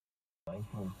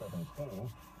2017.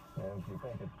 And if you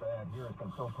think it's bad, here it's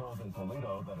been so cold in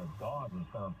Toledo that a dog was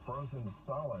found frozen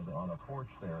solid on a porch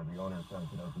there. The owner says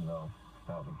he doesn't know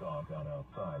how the dog got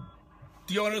outside.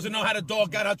 The owner doesn't know how the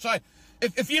dog got outside.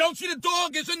 If you don't see the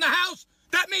dog is in the house,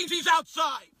 that means he's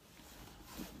outside.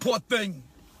 Poor thing.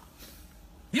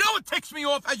 You know what ticks me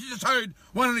off? As you just heard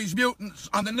one of these mutants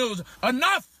on the news.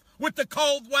 Enough with the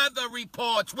cold weather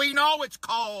reports. We know it's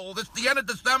cold. It's the end of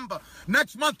December.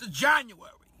 Next month is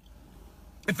January.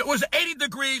 If it was 80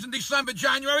 degrees in December,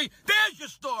 January, there's your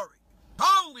story.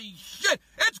 Holy shit.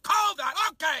 It's cold out.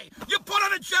 Okay. You put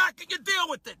on a jacket, you deal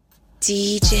with it.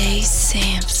 DJ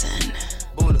Samson.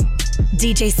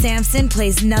 DJ Samson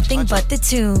plays nothing but the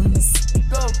tunes.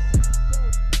 Go.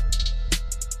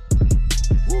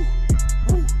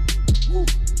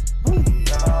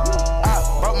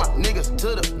 I brought my niggas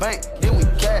to the bank, then we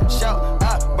cash out.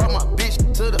 I brought my bitch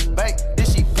to the bank, then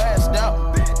she passed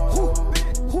out.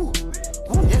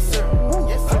 Yes sir,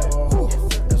 yes sir,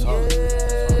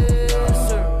 yes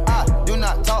sir. I do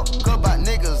not talk about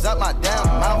niggas out my damn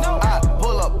mouth. I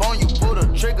pull up on you, pull the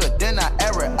trigger, then I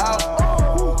air it out.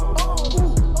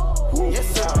 Yes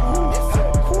sir, yes sir.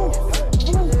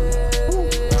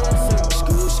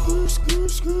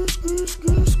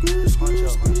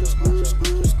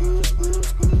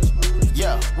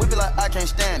 Yeah, we be like I can't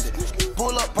stand it.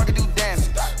 Pull up, park and do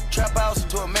damage. Trap house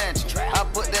to a mansion. I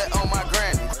put that on my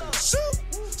granny.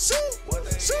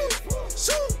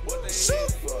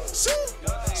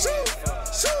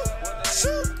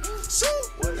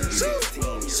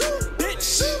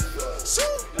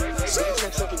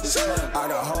 I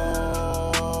got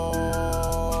hoes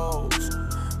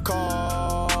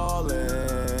calling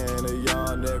a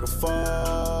young nigga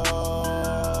phone.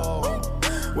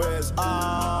 Where's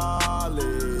Ollie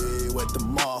with the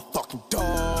motherfucking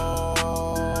dog?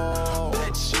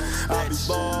 I be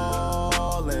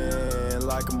ballin'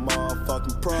 like a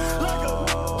motherfucking pro.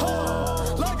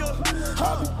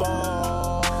 I be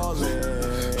ballin'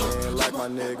 like my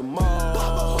nigga Mo.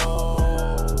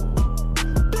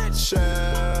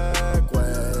 Check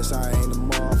West, I ain't a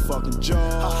motherfucking joke.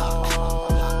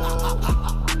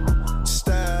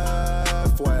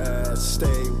 Steph West,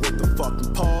 stay with the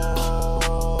fucking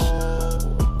pole.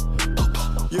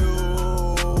 You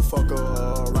fuck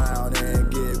around and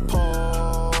get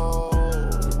pulled.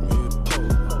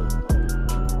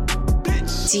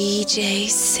 DJ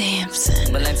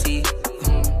Samson. Balenci,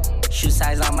 shoe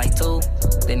size on my toe.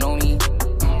 They know me.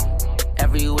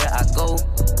 Everywhere I go,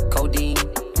 codeine.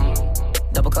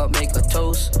 Double cup, make a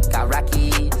toast. Got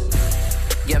Rocky.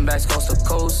 Getting back coast to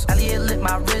coast. Elliot lit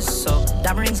my wrist up.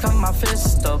 Diamond rings come my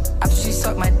fist up. After she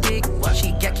sucked my dick,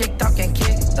 she get kicked off and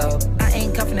kicked up. I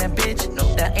ain't cuffing that bitch.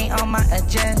 That ain't on my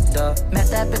agenda. Met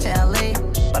that bitch in LA,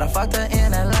 but I fucked her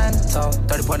in Atlanta.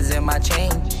 30 pointers in my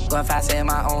chain. Going fast in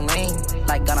my own lane.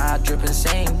 Like Gunna, I drip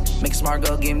insane. Make a smart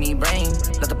girl give me brain.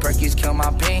 Let the perkies kill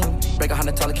my pain. Break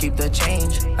 100, tell her keep the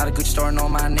change. Not a Gucci store, know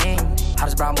my name.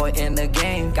 Hottest brown boy in the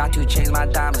game. Got 2 chains, my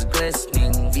diamonds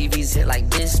glistening. VVs hit like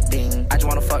this bing. I just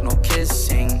wanna fuck, no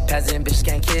kissing. Peasant bitches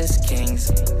can't kiss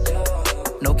kings.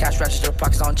 No cash register,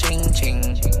 pockets on ching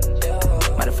ching.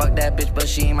 Might have fucked that bitch, but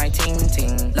she ain't my ting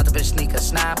ting. Let the bitch sneak a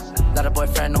snap. Let her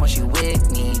boyfriend know when she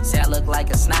with me. Say I look like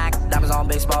a snack. Diamonds on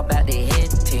baseball bat, they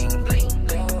hitting.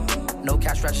 No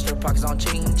cash register, pockets on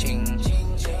ching ching.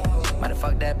 Might have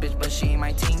fucked that bitch, but she ain't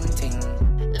my ting ting.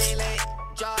 Lele,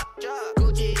 drop,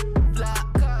 Gucci,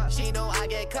 flop. She know I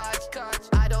get caught.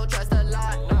 I don't trust a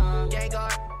lot.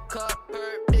 Gengar, cup,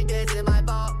 big days in my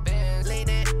ball. Lean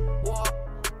it, walk,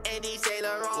 any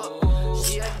Sailor Rock.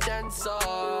 She a dancer,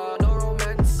 no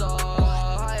romance.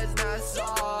 High as NASA,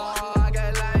 I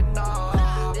get lined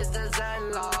up. This is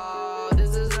love,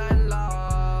 this is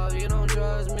love. You don't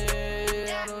trust me,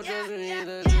 I don't trust me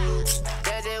either.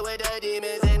 Dancing with the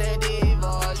demons and the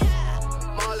divas.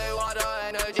 Molly water,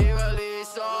 energy release.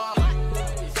 So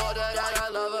that I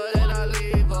love her, then I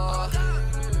leave her.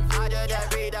 I just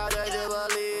every doubt that you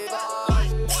believe her.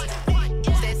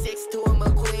 Stay 6'2" and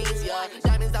McQueen's, yeah.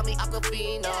 Diamonds on me,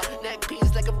 Aquafina. Neck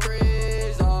piece like a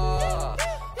freezer.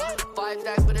 5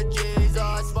 stacks for the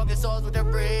Jesus. Smoking souls with the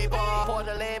reaper. Pour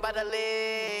the lane by the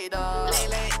leader.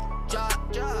 Lele,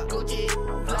 drop, Gucci,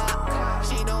 flop.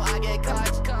 She know I get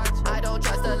caught. I don't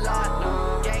trust a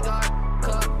lot. Gengar,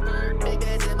 cup, big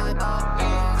days in my ball.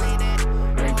 Lean it.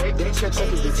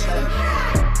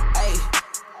 Hey,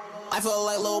 I feel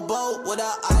like Lil Boat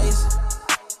without ice.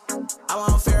 I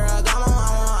want Ferragamo, I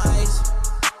want ice.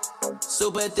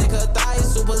 Super thick her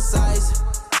thighs, super size.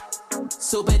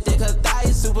 Super thick her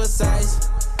thighs, super size.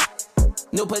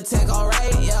 New Patek,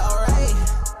 alright, yeah, alright.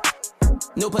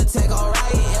 New Patek,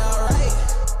 alright, yeah, alright.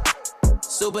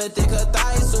 Super thick her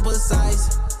thighs, super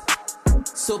size.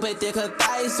 Super thick her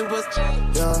thighs, super.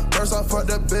 Yeah, first I fucked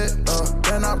the bit,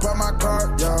 then I brought my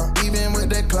car, yeah. Even with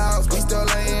the clouds, we still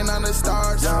laying on the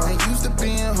stars, yeah. Ain't used to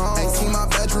being home, ain't seen my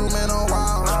bedroom in a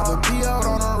while. To be out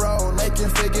on the road, making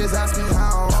figures, ask me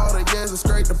how. All the years are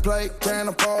straight to play, can't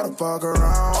afford to fuck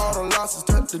around. All the losses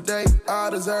took today,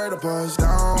 I deserve to push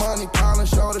down. Money piling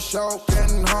show to show,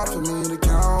 getting hard for me to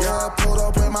count. Yeah, pulled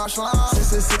up with my slime,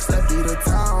 666, that be the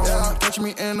town. Yeah, catch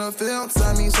me in the field,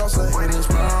 send me salsa in his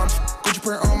mom. Gucci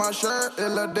print on my shirt, it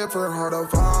look different, hard to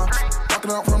find.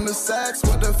 Walking out from the sex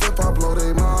with the fifth, I blow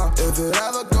they mind. If it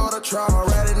ever go to trial,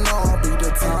 already know I'll be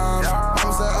the time.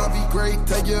 Mama said I'll be great,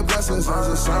 take your blessings as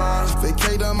a sign.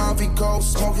 Vacate the Mountie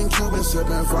Coast, smoking Cuban,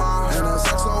 sipping fine. And a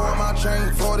sexo on my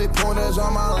chain, 40 pointers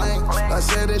on my lane. I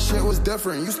said this shit was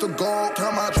different, used to go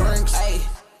count my drinks. Ayy,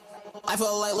 I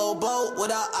feel like Lil Boat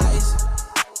without ice.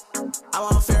 I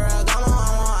want Ferragamo,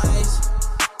 I want ice.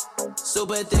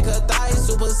 Super thick her thighs,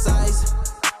 super size.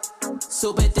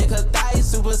 Super thick her thighs,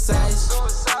 super size.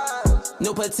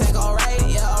 New Patek, alright,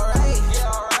 yeah, alright.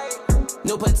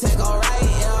 New Patek, alright,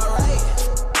 yeah, alright.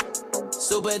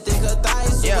 Super thick her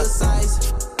thighs, super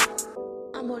size.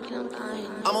 I'm working on dying.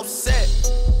 I'm upset.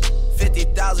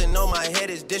 50,000 on my head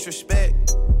is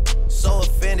disrespect. So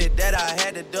offended that I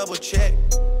had to double check.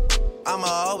 I'ma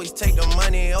always take the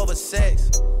money over sex.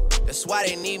 That's why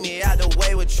they need me out the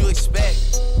way, what you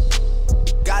expect.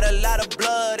 Got a lot of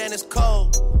blood and it's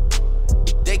cold.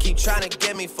 They keep trying to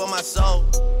get me for my soul.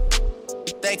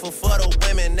 Thankful for the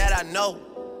women that I know.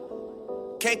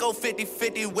 Can't go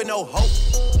 50-50 with no hope.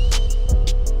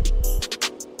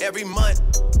 Every month,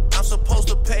 I'm supposed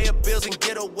to pay her bills and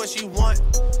get her what she want.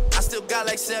 I still got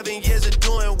like 7 years of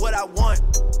doing what I want.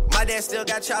 My dad still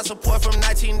got child support from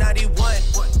 1991.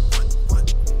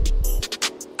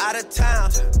 Out of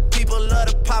town, people love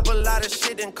to pop a lot of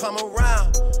shit and come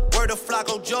around. Word to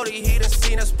Flacco Jody, he done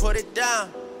seen us put it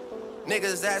down.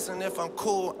 Niggas asking if I'm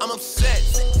cool, I'm upset.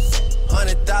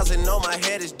 100,000 on my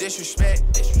head is disrespect.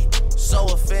 So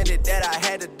offended that I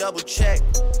had to double check.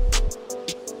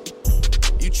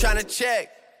 You tryna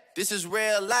check? This is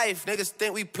real life, niggas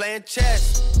think we playing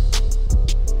chess.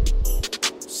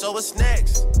 So what's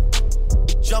next?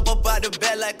 Jump up out the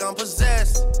bed like I'm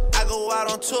possessed. I go out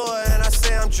on tour and I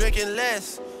say I'm drinking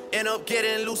less. End up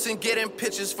getting loose and getting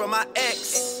pictures from my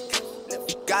ex.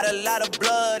 Got a lot of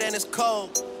blood and it's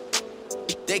cold.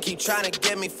 They keep trying to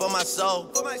get me for my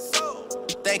soul.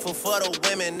 Thankful for the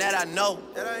women that I know.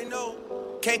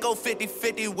 Can't go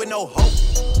 50-50 with no hope.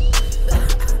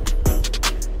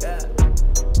 Yeah.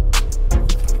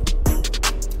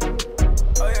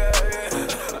 Oh yeah.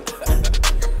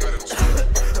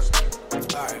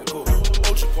 Alright, cool.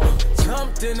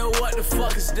 Jumped into what the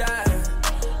fuck is that?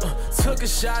 Took a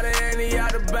shot at Annie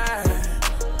out the bag.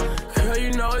 Girl,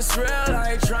 you know it's real,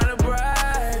 I ain't tryna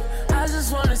brag. I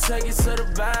just wanna take it to the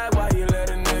bag while you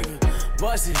let a nigga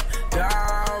bust it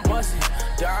down, bust it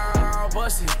down,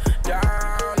 bust it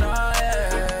down, oh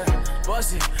yeah.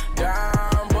 Bust it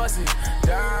down, bust it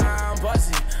down,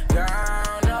 bust it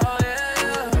down, oh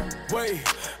yeah. Wait,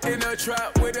 in the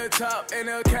trap with the top and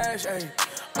the cash, ayy.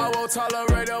 I won't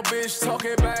tolerate a bitch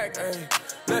talking back, ayy.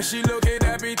 Let she looking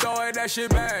at me throwing that shit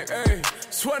back, ayy.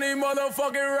 20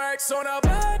 motherfucking racks on a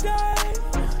bad day.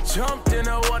 Jumped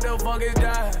into what the fuck is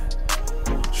that?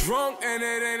 Drunk and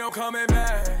it ain't no coming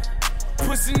back.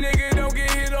 Pussy nigga don't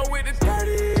get hit up with the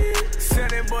 30.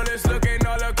 Sending bullets looking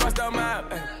all across the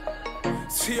map.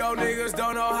 T.O. niggas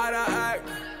don't know how to act.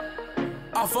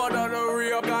 I fucked on the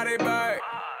real, got it back.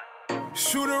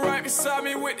 Shooter right beside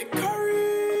me with the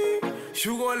curry.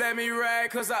 You gon' let me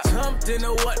rag, cause I jumped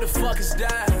into what the fuck is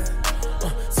that?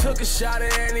 Took a shot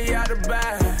at Annie out the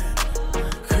bag.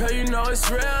 Girl, you know it's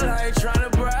real, I ain't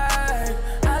tryna brag.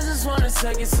 I just wanna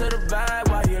take it to the bag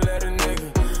while you let a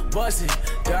nigga bust it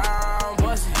down,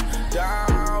 bust it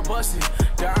down, bust it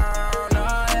down,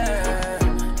 oh yeah.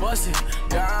 Bust it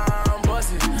down,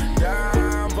 bust it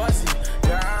down, bust it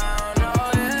down,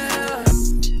 oh yeah.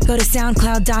 Go to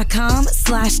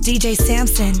SoundCloud.com/DJ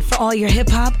Samson for all your hip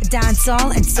hop,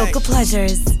 dancehall, and soca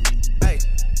pleasures.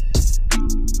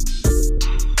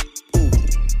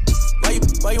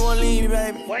 Why you wanna leave me,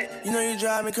 baby? What? You know you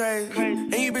drive me crazy.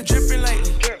 And you been tripping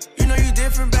lately. You know you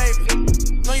different, baby.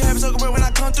 Know you have a soca break when I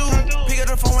come through. Pick up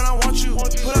the phone when I want you.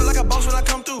 Pull up like a boss when I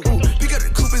come through. Pick up the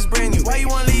coupe, it's brand new. Why you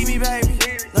wanna leave me, baby?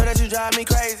 Know that you drive me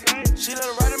crazy. She let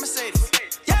her ride a Mercedes.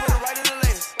 Yeah. Put her right in the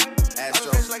latest. I was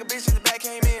rich like a bitch in the back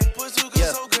came in. Push too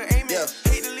good, so good, amen.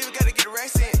 Hate to leave it, gotta get the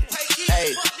racks in.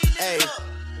 Hey.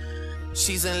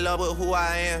 She's in love with who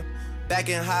I am. Back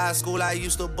in high school, I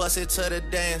used to bust it to the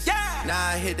dance. Yeah. Now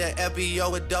I hit the FBO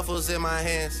with duffels in my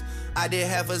hands. I did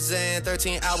half a Zen,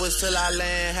 13 hours till I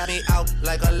land. Had me out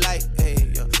like a light,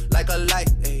 ayy, yeah. Like a light,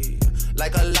 ayy, yeah.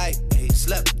 Like a light, ayy.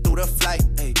 Slept through the flight,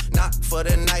 ayy. Not for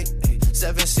the night, ayy.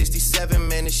 767,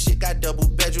 man, this shit got double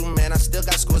bedroom, man. I still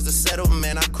got scores to settle,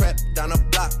 man. I crept down the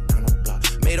block,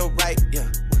 made a right, yeah.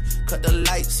 Cut the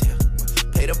lights, yeah.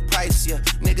 Pay the price, yeah.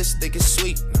 Niggas think it's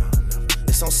sweet, no.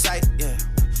 It's on sight, yeah.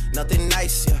 Nothing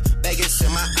nice, yeah. Vegas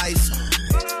in my ice,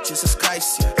 Jesus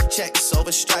Christ, yeah. Checks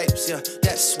over stripes, yeah.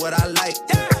 That's what I like,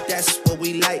 yeah. That's what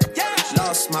we like.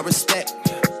 Lost my respect,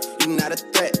 you not a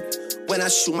threat. When I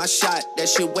shoot my shot, that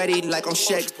shit wetty like I'm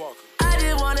Shaq. I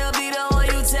just wanna be the one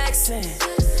you texting.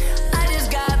 I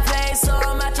just got paid, so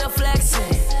I'm out your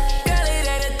flexing. Girl, it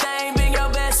ain't a thing, being your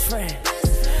best friend.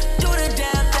 Do the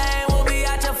damn thing, we'll be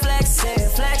out your flexing,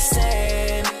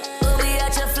 flexing. We'll be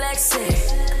out your flexing.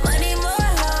 Money more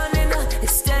long than the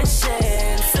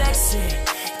extension, flexing.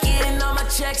 Getting all my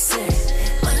checks in.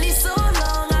 Money so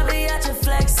long, I'll be out your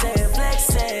flexing,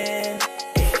 flexing,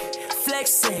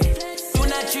 flexing. Do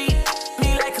not treat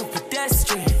me like a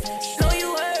pedestrian. Know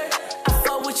you heard, I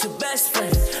fuck with your best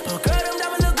friend. But girl, them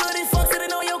diamonds look good and fuck to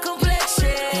know your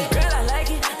complexion. Girl, I like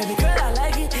it, baby girl, I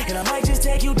like it. And I might just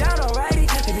take you down, alrighty.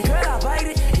 Baby girl, I bite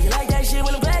it. And you like that shit,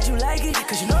 well I'm glad you like it.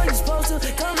 Cause you know you're supposed to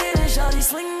come in and shawty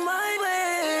swing my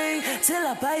way till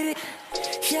I bite it.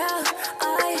 Yeah,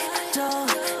 I don't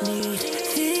need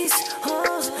these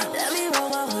hoes. Let me roll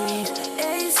my weed.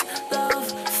 Ace,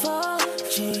 love,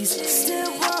 4Gs.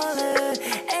 Still ballin',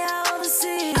 ain't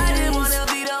overseas. I just wanna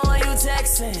be the one you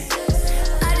texting.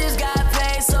 I just got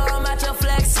paid, so I'm out your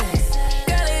flexing.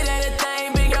 Girl, it ain't a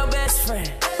thing, being your best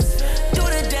friend. Do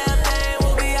the damn thing,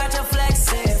 we'll be out your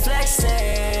flexing,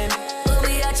 flexing. We'll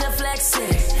be out your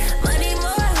flexing. Money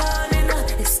more long than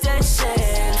the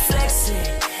extension,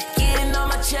 flexing. Getting all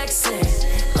my checks in.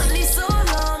 Money so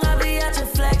long, I'll be out your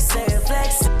flexing,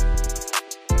 flexing.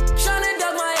 Tryna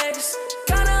duck my ex,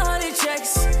 kinda 100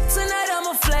 checks. Tonight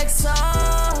I'ma flex on.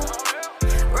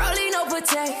 Rolling no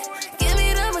protect. Give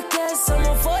me the request, I'm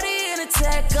on 40 in a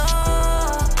tech.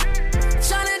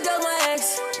 Tryna duck my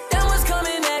ex, then what's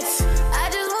coming next? I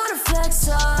just wanna flex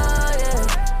on, yeah.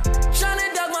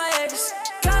 Tryna duck my ex,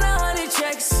 kinda 100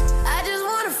 checks. I just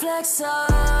wanna flex on,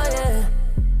 yeah.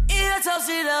 Yeah, toast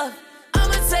it up.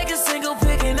 I'ma take a single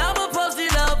pic and I'ma post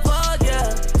it up, oh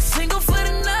yeah. Single for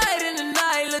the night and the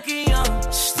night looking young.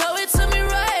 Just throw it to me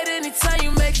right anytime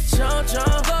you make it jump,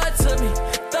 jump. Throw it to me,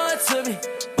 throw it to me.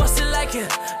 Bust it like a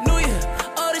New Year,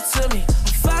 owed it to me. I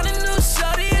found a new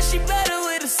shorty and she better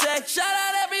with the sex. Shout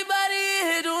out everybody in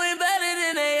here doing better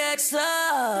than they ex.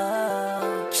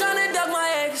 Tryna duck my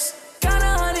ex,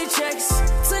 kinda 100 checks.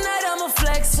 Tonight I'ma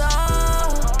flex on.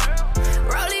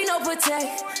 Rolling no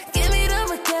protect. Give me the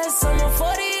request, I'm on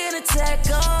 40 in a tech.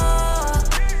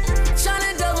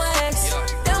 Tryna duck my ex,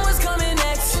 then what's coming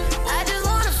next? I just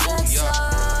wanna flex, yeah.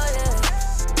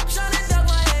 Tryna duck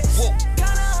my ex,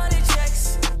 kinda 100 checks.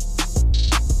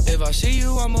 If I see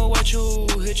you, I'ma wet you,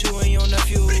 hit you and your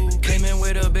nephew. Came in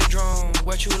with a big drum,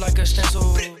 wet you like a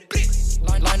stencil.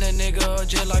 Line a nigga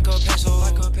just like a pencil.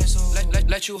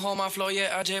 Let you hold my flow,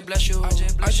 yeah, I just bless you. I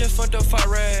just fucked up fat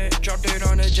red, dropped it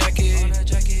on the jacket.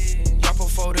 Y'all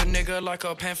prefer the nigga like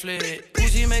a pamphlet.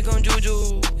 Uzi make him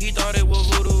juju, he thought it was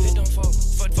voodoo. For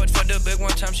the big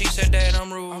one time, she said that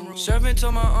I'm rude. Serving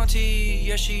to my auntie,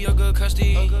 yeah, she a good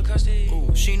custody.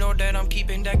 Ooh, she know that I'm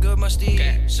keeping that good musty.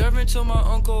 Serving to my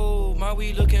uncle, my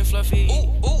weed looking fluffy.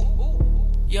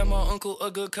 Yeah, my uncle a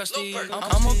good custody.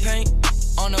 I'ma paint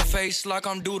on her face like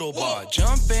I'm doodle bar.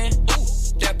 Jumping,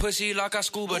 that pussy like I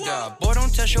scuba dive. Boy,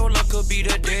 don't test your luck, could be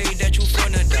the day that you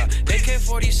finna die.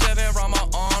 AK-47 round my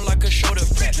arm like a shoulder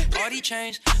pad. Party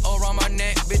chains around my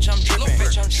neck, bitch, I'm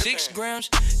dripping. 6 grams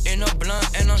in a blunt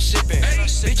and I'm sipping.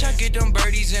 Bitch, I get them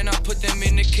birdies and I put them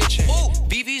in the kitchen.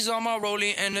 BB's on my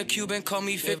rolling and the Cuban call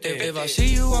me 50. If I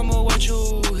see you, I'ma wet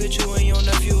you, hit you and your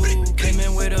nephew. Came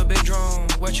in with a big drum,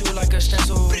 wet you like a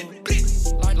stencil.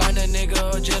 Line a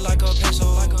nigga just like a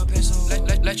pencil.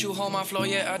 Let you hold my flow,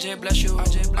 yeah, I just bless you. I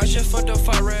just fucked up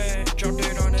fat red, dropped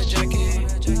it on the jacket.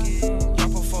 Y'all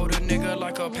prefer the nigga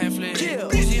like a pamphlet.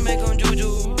 Uzi make him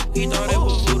juju, he thought it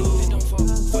was voodoo.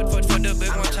 For the big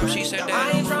one time, she said that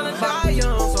I ain't tryna die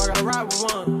young, so I gotta ride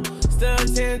with one.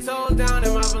 Stood 10 toes down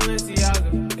in my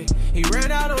Balenciaga. He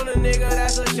ran out on a nigga,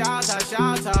 that's a shot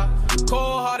top.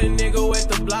 Cold-hearted nigga with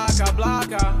the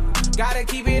block out. Gotta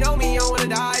keep it on me, I wanna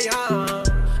die young.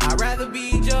 I'd rather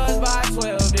be judged by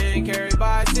 12 than carried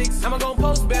by 6. I'ma gon'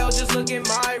 post bail, just look at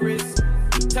my wrist.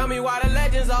 Tell me why the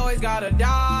legends always gotta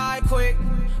die quick.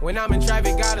 When I'm in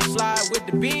traffic, gotta slide with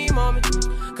the beam on me.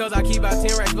 Cause I keep out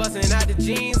 10 racks bustin' out the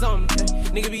jeans on me.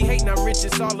 Nigga be hating, I'm rich,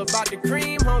 it's all about the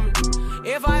cream, homie.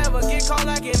 If I ever get caught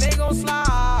lacking, they gon'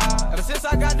 slide. Ever since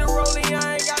I got the rollie,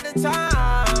 I ain't got the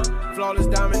time. Flawless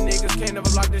diamond niggas can't never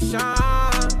block the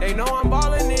shine. They know I'm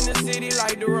ballin' in the city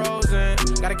like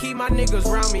DeRozan. Gotta keep my niggas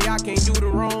round me, I can't do the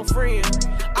wrong friend.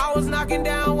 I was knocking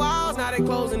down walls, now they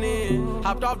closing in.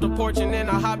 Hopped off the porch and then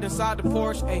I hopped inside the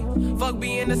Porsche. Ayy, fuck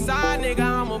being the side nigga,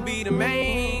 I'ma be the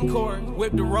main course.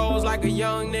 Whip the rolls like a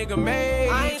young nigga made.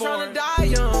 I ain't tryna die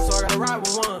young, so I gotta ride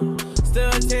with one.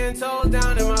 Still 10 toes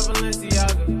down in my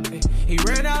Balenciaga. Ay, he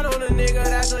ran out on a nigga,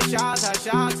 that's a shot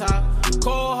top.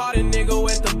 Cold-hearted nigga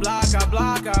with the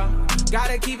block out.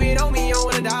 Gotta keep it on me, I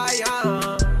wanna die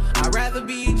young. I'd rather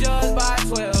be judged by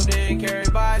 12 than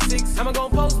carried by 6. I'ma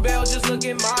gon' post bail, just look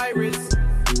at my wrist.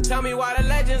 Tell me why the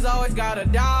legends always gotta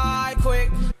die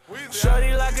quick.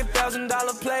 Shorty like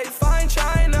 $1,000 plate, fine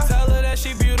china. Tell her that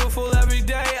she beautiful every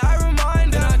day, I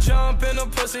remind her. I jump in a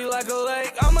pussy like a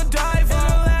lake, I'm a diver.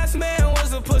 And her last man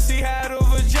was a pussy, had a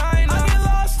vagina. I get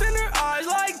lost in her eyes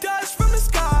like dust from the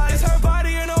sky. It's her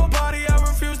body or nobody, I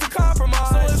refuse to compromise.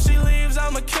 So if she leaves,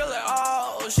 I'ma kill her,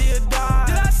 oh, she'll die.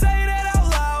 Did I say that out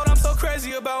loud? I'm so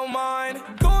crazy about mine.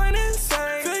 Going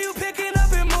insane, feel you picking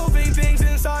up and moving things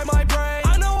inside my brain.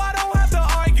 I know I don't have to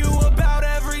argue about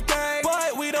everything,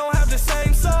 but we don't have the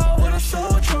same soul. With a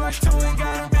soul charge to it,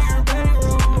 got a bigger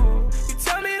bankroll. You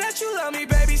tell me that you love me,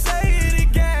 baby, say it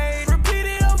again. Repeat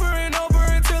it over and over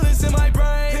until it's in my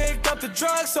brain. Picked up the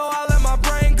drugs, so I let my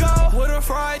brain go. With a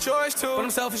fried choice too, but I'm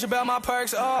selfish about my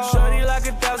perks, oh. Shorty like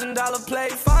 $1,000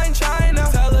 plate, fine china.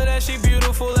 Tell her that she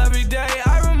beautiful every day,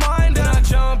 I remind her. I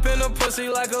jump in a pussy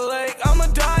like a lake, I'm a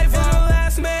diver. And her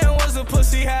last man was a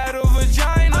pussy, had a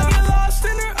vagina. I get lost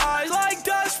in her eyes like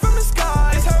dust from the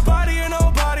sky. It's her body or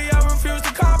nobody, I refuse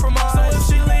to compromise. So if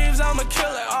she leaves, I'ma kill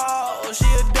her, oh,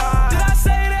 she'll die. Did I say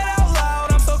that out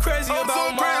loud? I'm so crazy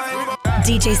about mine.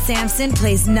 DJ Samson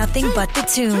plays nothing but the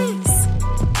tunes.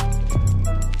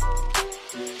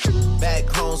 Back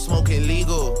home smoking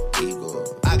legal.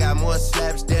 I got more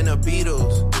slaps than the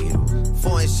Beatles.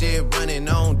 Foreign shit running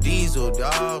on diesel,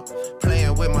 dawg.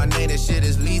 Playing with my name, that shit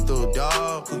is lethal,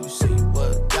 dawg. Who you see?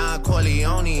 What? Don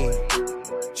Corleone.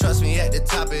 Trust me, at the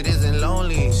top it isn't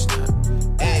lonely.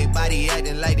 Everybody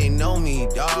acting like they know me,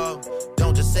 dawg.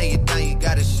 Don't just say it down, you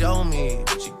gotta show me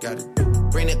what you gotta do.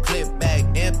 Bring the clip back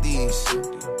empty.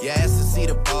 You asked to see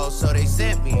the ball, so they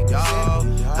sent me, dawg.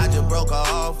 I just broke her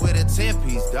off with a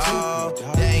 10-piece, dawg.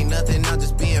 There ain't nothing, I'm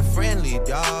just being friendly,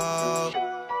 dawg.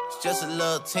 It's just a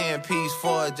little 10-piece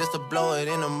for it, just to blow it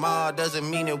in the mall. Doesn't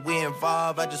mean that we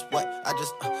involved. I just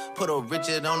put a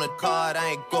Richard on the card.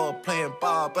 I ain't go playing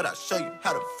ball, but I'll show you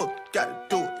how the fuck you gotta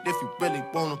do it. If you really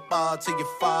wanna fall till you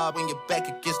fall when you're back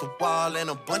against the wall. And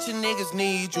a bunch of niggas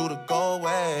need you to go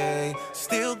away.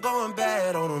 Still going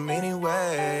bad on them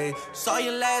anyway. Saw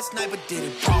you last night but did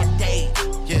it all day.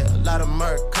 Yeah, a lot of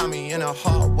murk caught me in a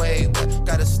hard way. But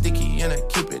got a sticky and I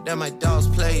keep it at my dog's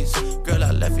place. Girl,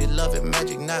 I left you loving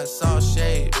magic, not all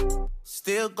shade.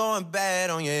 Still going bad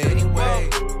on you anyway.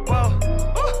 Whoa.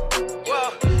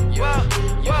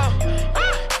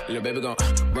 Little baby gon'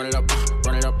 run it up,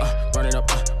 run it up, run it up,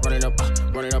 run it up,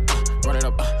 run it up, run it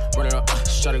up, run it up.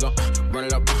 Shawty gon' run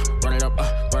it up, run it up,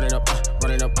 run it up,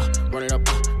 run it up, run it up,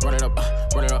 run it up,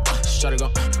 run it up. Shawty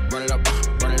gon' run it up,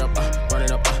 run it up, run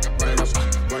it up, run it up,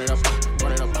 run it up,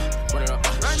 run it up, run it up.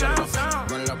 Shawty gon'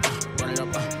 run it up, run it up,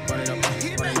 run it up,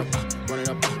 run it up, run it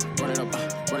up, run it up,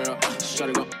 run it up.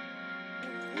 Shawty gon'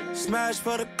 smash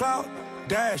for the clout,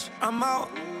 dash, I'm out,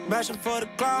 mashing for the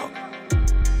clout.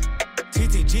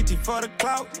 GT for the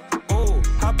clout. Ooh,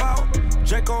 hop out.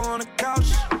 Draco on the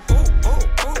couch.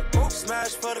 Ooh.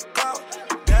 Smash for the clout.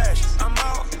 Dash, I'm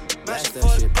out. Mashing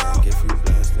for the clout.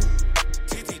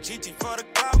 GT for the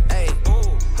clout. Hey,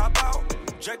 ooh, hop out.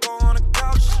 Draco on the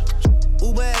couch.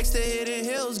 Uber X to Hidden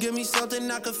Hills. Give me something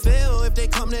I can feel. If they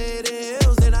come to Hidden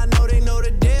Hills, then I know they know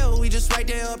the deal. We just right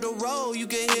there up the road. You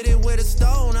can hit it with a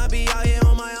stone. I be out here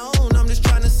on my own. I'm just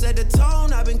trying to set the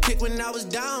tone. I've been kicked when I was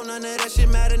down. None of that shit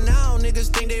matter now. Niggas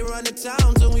think they run the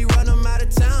town till we run them out of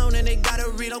town. And they gotta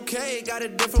relocate. Got a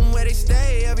different where they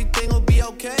stay. Everything will be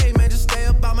okay. Man, just stay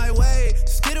up on my way.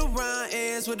 Skid around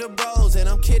ends with the bros. And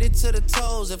I'm kidded to the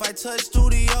toes. If I touch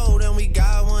studio, then we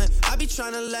got one. I be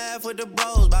trying to laugh with the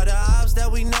bros by the ops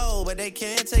that we know. But they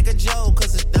can't take a joke,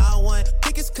 cause it's not one.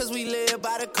 Think it's cause we live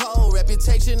by the code.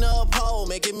 Reputation to uphold.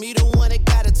 Making me the one that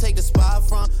gotta take the spot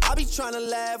from. I be trying to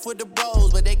laugh with the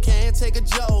bros, but they can't take a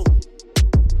joke.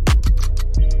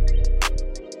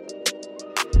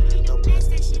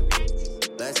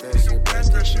 Bless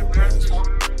that shit.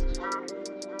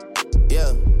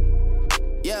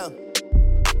 Yeah.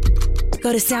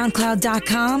 Go to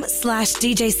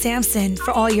SoundCloud.com/DJ Samson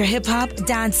for all your hip hop,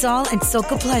 dancehall, and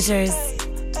soca pleasures.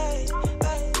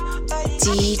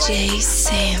 DJ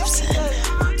Samson.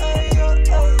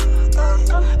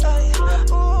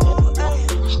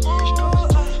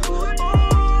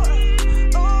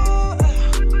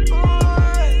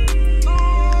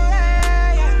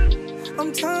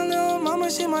 I'm telling little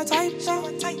mama she my type,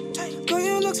 girl,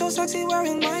 you look so sexy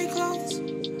wearing my clothes.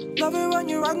 Love it when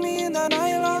you rock me in the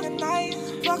nylon.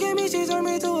 Fucking me, she turned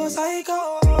me to a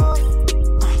psycho.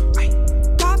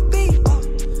 Copy,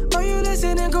 are you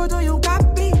listening, girl? Do you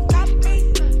copy?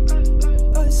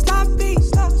 Stop beat,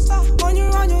 stop. When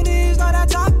you're on your knees, not a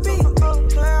top beat.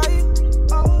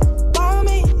 Follow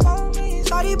me,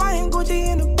 Shawty buying Gucci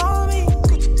in the me.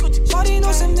 Shawty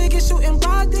know some niggas shooting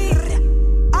body.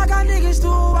 I got niggas too,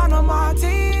 I know my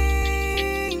team.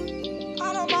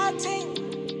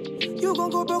 You gon'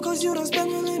 go broke cause you don't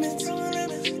spend your limits.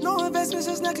 No investments,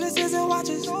 just necklaces and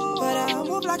watches. But I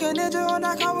move like a ninja on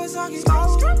that Kawasaki.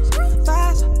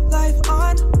 Fast life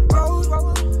on road.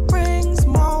 Rings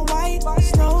more white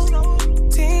snow.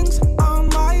 Things on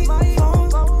my phone.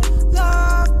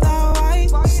 Love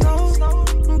that white snow.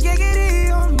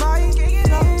 Giggity on my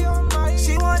flow.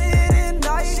 She want it in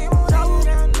night.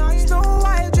 Snow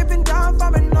white dripping down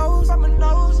from her nose.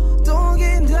 Don't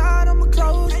get down on my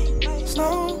clothes.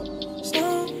 Snow,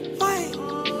 white,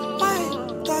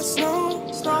 that's snow,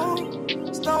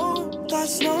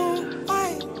 that's snow,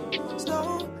 white,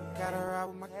 snow. Gotta ride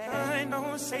with my kind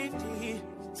on safety.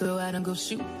 So I don't go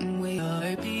shooting with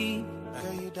RP.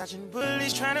 Girl, you dodging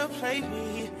bullets trying to play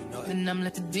me. Then I'm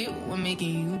left to deal with making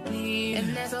you bleed.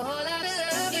 And there's a whole lot of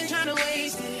love and trying to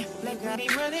waste it. Like I be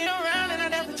running around and I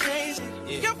never chase it.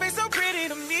 Yeah. Your face so pretty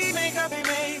to me, makeup ain't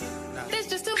made. It's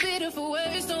just too bitter for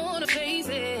words, don't wanna face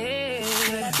it.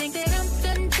 But I think that I'm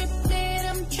done tripping,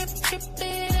 I'm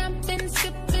tripping, I've been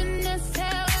sipping, that's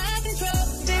how I control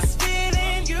this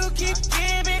feeling you keep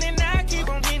giving and I keep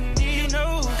on getting it, you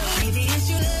know. Maybe it's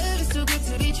your love, it's too good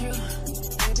to be true.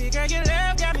 Baby girl, your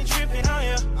love got me tripping on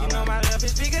you. You know my love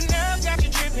is big enough, got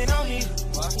you tripping on me.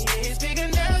 Yeah, it's big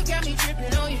enough, got me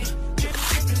tripping on you.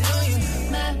 Tripping on you.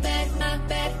 My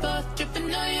bad for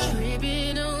tripping on you.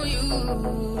 Tripping on you.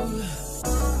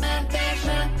 My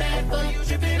bad for you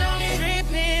tripping on me.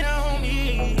 Tripping on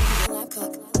me.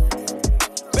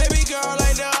 Baby girl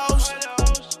like the ocean.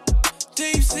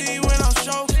 Deep sea when I'm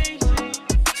choking.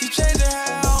 She changed her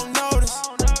hair, I don't notice.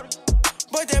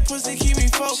 But that pussy keep me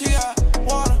focused. She got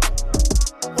water.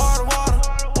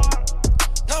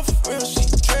 No, for real, she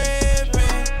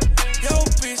drippin'. Yo,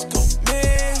 bitch go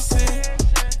missing.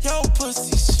 Yo,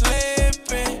 pussy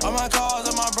slippin'. All my cars,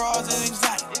 all my bras is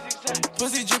exotic.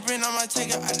 Pussy drippin', I might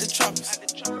take her out the tropics.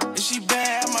 If she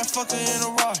bad, I might fuck her in a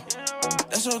Rari.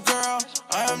 That's your girl,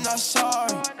 I am not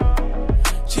sorry.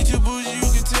 She too bougie,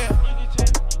 you can tell.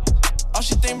 All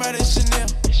she think about is Chanel.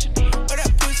 But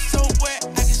that pussy so wet, I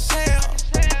can tell.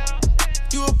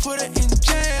 You would put her in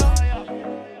jail.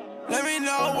 Let me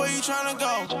know where you tryna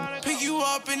go. Pick you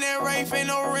up in that Wraith, ain't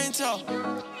no rental.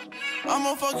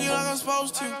 I'ma fuck you like I'm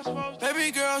supposed to.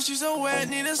 Baby girl, she's so wet,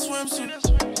 need a swimsuit.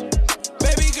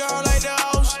 Baby girl like the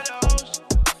ocean.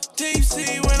 Deep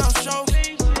sea when I'm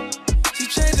choking. She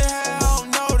changed her hair, I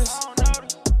don't notice.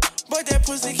 But that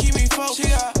pussy keep me focused. She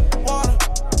got water.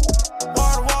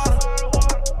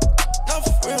 No,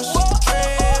 for real, she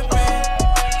drippin'.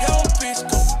 Yo, bitch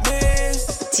go miss.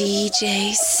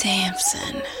 DJ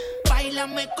Samson.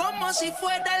 Báilame como si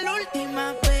fuera la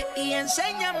última vez y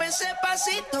enséñame ese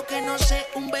pasito que no sé,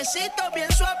 un besito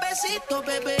bien suavecito,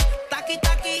 bebé. Taqui,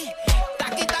 taqui,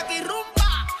 taqui, taqui,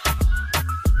 rumba.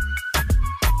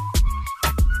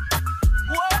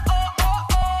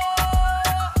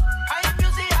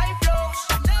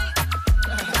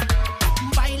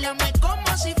 Báilame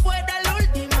como si fuera la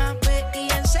última vez y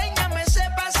enséñame ese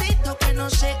pasito que no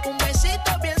sé, un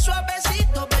besito bien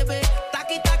suavecito, bebé.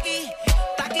 Taqui, taqui,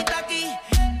 taqui, taqui,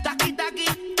 taqui, taqui.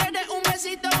 Tienes un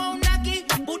besito o un naki,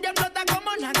 booty explota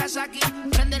como Nagasaki.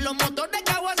 Prende los motores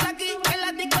Kawasaki, en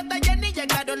la discota Jenny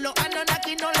llegaron los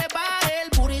Anunnaki. No le baje, el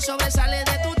booty sobresale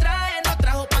de tu traje. No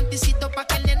trajo panticito pa'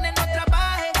 que el nene no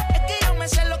trabaje. Es que yo me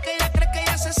sé lo que ella cree que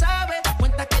ya se sabe.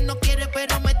 Cuenta que no quiere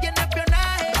pero me tiene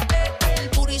espionaje. El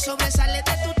booty sobresale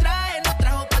de tu traje. No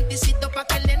trajo panticito pa'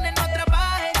 que el nene no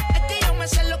trabaje. Es que yo me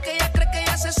sé lo que ella cree que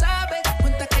ya se sabe.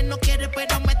 Cuenta que no quiere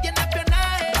pero me tiene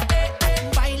espionaje.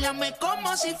 Báilame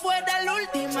como si fuera la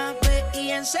última vez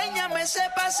y enséñame ese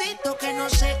pasito que no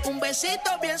sé, un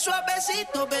besito bien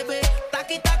suavecito, bebé.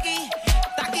 Taqui, taqui,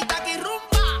 taqui, taqui, rumba.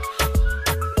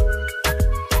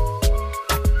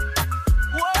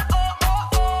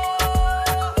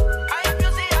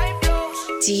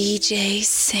 DJ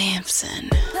Samson.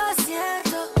 Lo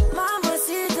siento,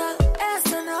 mamacita,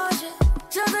 esta noche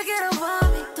yo te quiero pa'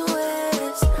 mí. Tú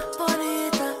eres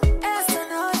bonita, esta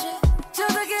noche yo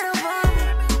te quiero pa' mí.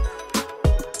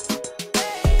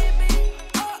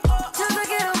 Yo te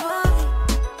quiero pa' mí.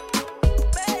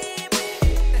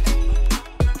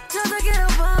 Yo te quiero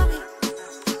pa' mí.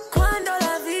 Cuando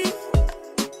la vi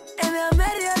en el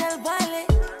medio del baile,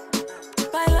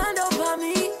 bailando pa'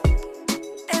 mí.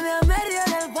 En el medio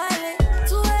del baile,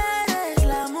 tú eres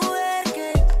la mujer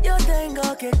que yo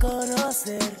tengo que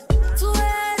conocer. Tú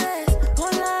eres con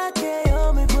la que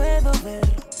yo me puedo ver.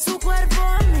 Su cuerpo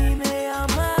a mí me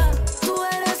ama. Tú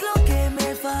eres lo que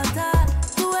me falta.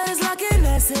 Tú eres la que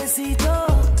necesito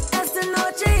esta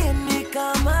noche en mi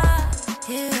cama.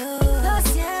 Lo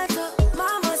siento,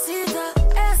 mamacita,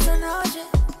 esta noche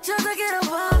yo te quiero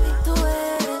pa' mí. Tú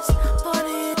eres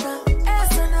bonita,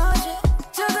 esta noche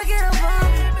yo te quiero pa'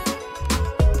 mí.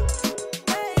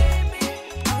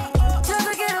 Yo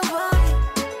te quiero pa' mí.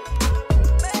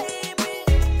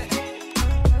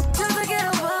 Yo te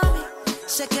quiero pa' mí.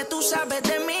 Sé que tú sabes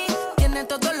de mí, tienes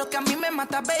todo lo que a mí me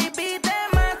mata, baby. Te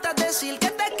mata decir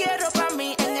que te quiero pa'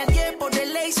 mí. En el tiempo de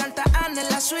ley, Santa Ana en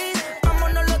la suite.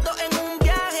 Vámonos los dos en un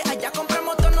viaje. Allá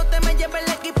compramos todo, no te me lleves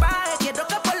el equipaje. Quiero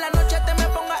que por la noche te me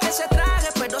pongas ese traje,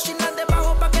 pero sin nada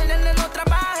debajo pa' que el nene no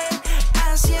trabaje.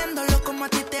 Haciéndolo como a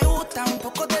ti te gusta, un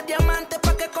poco de diamante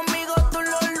pa' que conmigo tú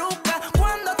lo lucas.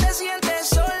 Cuando te sientes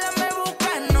sola me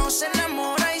buscas, no se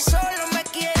enamora y solo me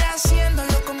quiere.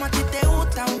 Haciéndolo como a ti te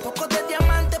gusta, un poco de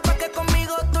diamante pa' que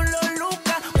conmigo tú lo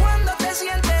lucas. Cuando te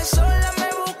sientes sola me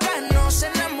buscas, no se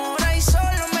enamora y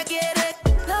solo me quiere.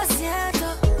 Lo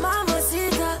siento,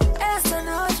 mamacita, esta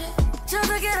noche yo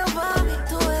te quiero pa' mí.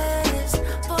 Tú eres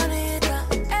bonita,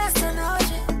 esta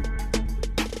noche.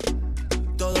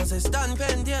 Todos están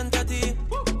pendientes a ti,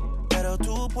 pero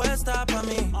tú puesta pa'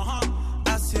 mí,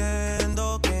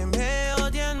 haciendo que me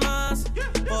odien más,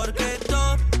 porque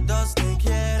todos te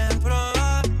quieren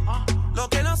probar. Lo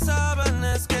que no saben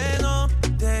es que no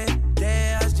te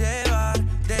dejas llevar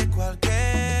de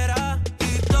cualquiera,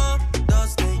 y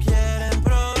todos te quieren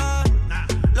probar.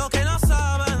 Lo que no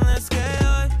saben es que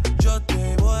hoy yo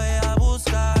te voy a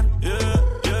buscar.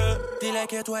 Dile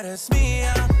que tú eres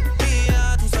mía,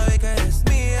 mía, tú sabes que eres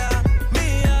mía,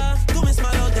 mía. Tú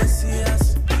misma lo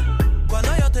decías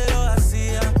cuando yo te lo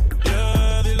hacía.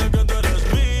 Dile que tú eres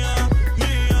mía,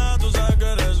 mía, tú sabes que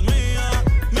eres mía,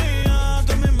 mía.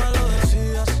 Tú misma lo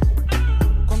decías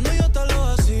cuando yo te lo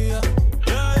hacía.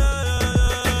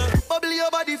 Bubble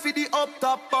your body for the up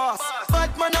top boss.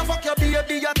 Bad man, I fuck your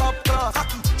baby, your top class.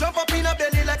 Jump up in a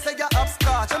belly like say you're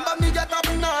upstart. Remember me, your top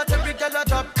notch, every girl a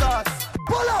drop class.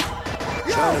 Pull up!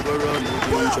 Tryna go run with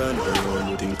you, tryna go run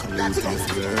with you, come in, come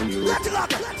burn you.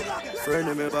 Friend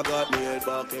of never got me head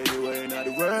back anywhere in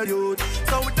the world, you.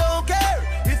 So we don't care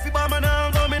if you bomb and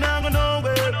I'm coming, I'm going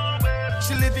nowhere.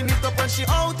 She living it up and she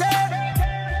out there,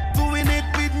 doing it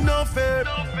with no fear.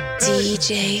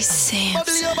 DJ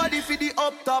Bubble your Samson. body for the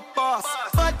up top boss.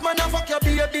 Bad man, I fuck your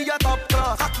baby, your top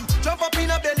class. Jump up in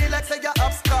a belly like say you're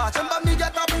upstart. Remember me, your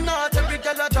top notch, every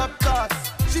girl a drop class.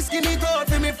 She skinny tall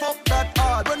for me, fuck that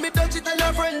hard. When me touch it, tell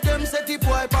her friend them set it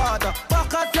boy bad.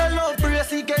 Back at your love,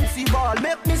 brace against the ball.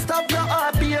 Make me stop your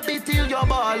heart, baby, till your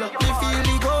ball. Me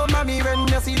feel it go, mommy, when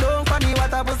you see don't funny.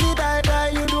 What a pussy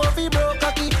die, you do fi broke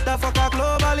cocky. The fucker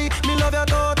globally, me love you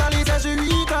totally. Say she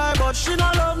weak, but she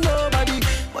not love nobody.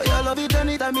 But you love it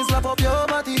anytime me slap up your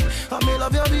body. And me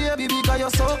love your baby because you're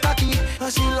so cocky.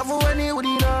 And she love when you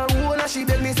in her hole. And she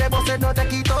beg me say, but said no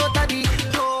take it out of the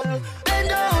no. Then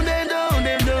down, then down,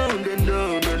 then down, then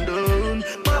down, then down.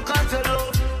 Back at your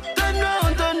love. Turn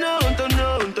round, turn round, turn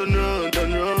round, turn round,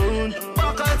 turn round.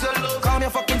 Back at your love. Calm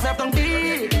your fucking self down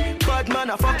deep. Bad man,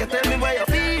 I fuck you, tell me where you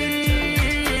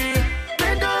feel.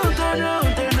 Then down, turn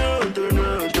round, turn round, turn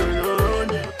round, turn round.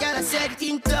 Girl, I said it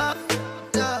in tough,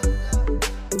 tough.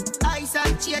 Ice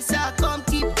and chaser, come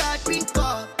keep that drink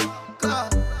up.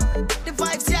 The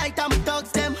vibes right, I'm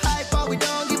thugs, them hype, but we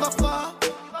don't give a fuck.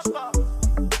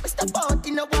 We step out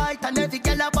in the white and every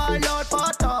girl a ball out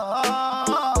for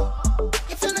talk.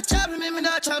 If you're not trouble me, me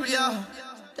not trouble you.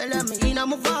 Tell them me in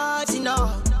my vibes, you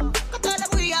know. I tell them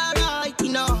we alright,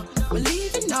 you know. We're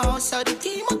leaving now, so the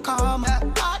team will come.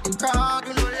 Part the crowd,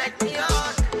 you know, let me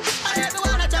out. And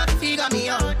everyone I try to figure me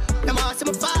out. Them all see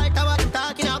me fight, I what I'm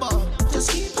talking about.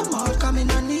 Just keep them all coming,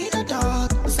 I need a dog.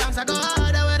 The songs I go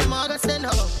harder where them all gonna send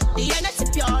up. The energy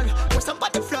pure, put some on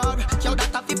the floor. Yo,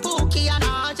 that have the bookie and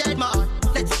 100 more.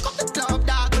 Let's fuck up the club,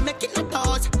 dog, we're making the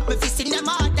toes. We're fisting them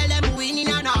out, tell them winning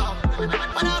and all.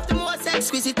 One of the most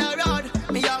exquisite around.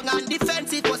 Me young and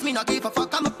defensive, was me not give a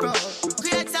fuck, I'm a pro.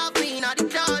 Great self, me not the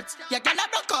clothes. Yeah, girl, I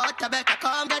broke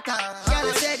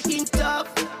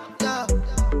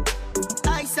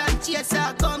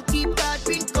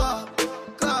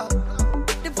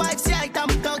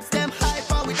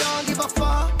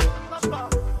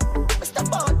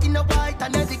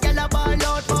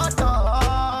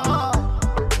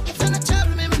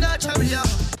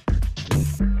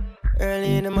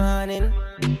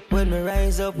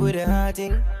the hard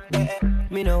thing.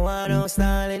 Me no want no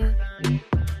stalling.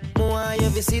 More you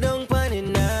fi sit down pan it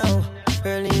now.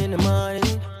 Early in the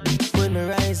morning, when me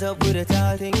rise up with a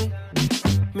tall thing.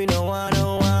 Me no want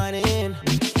no warning.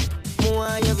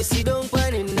 More you fi sit down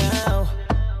pan it now.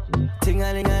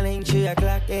 Ting-a-ling-a-ling, 3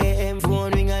 o'clock a.m.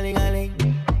 phone ring-a-ling-a-ling.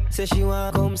 Say she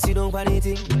want come sit down pan it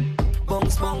thing.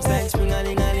 Bounce, bounce like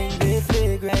spring-a-ling-a-ling. They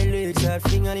fake right legs start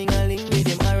fling-a-ling-a-ling. With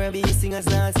them R&B singers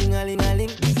now sing-a-ling-a-ling.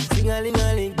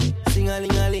 Sing-a-ling-a-ling,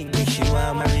 sing-a-ling-a-ling. She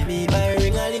want marry me by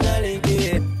ring-a-ling-a-ling,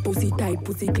 yeah. Pussy tight,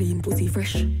 pussy clean, pussy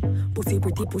fresh. Pussy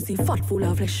pretty, pussy fat, full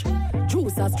of flesh.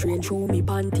 Juice a strain through me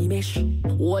panty mesh.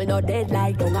 All not dead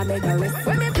like don't I make a rest.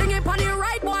 When me fling it on the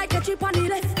right, boy, catch it on the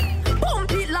left.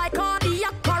 Pump it like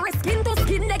cardiac arrest. Skin to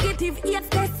skin, negative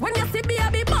 8 test. When you see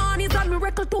baby born, it's a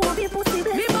miracle to have your pussy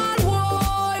blessed. Me ball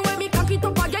boy, when me cock it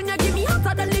up again, you give me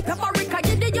hotter than the paprika.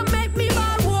 You make me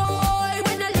ball boy.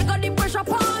 When you got the pressure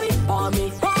palm me, palm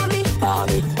me, palm me, palm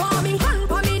me, palm me. Hand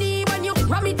palm me knee when you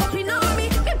ram it up in army.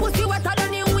 Me pussy wetter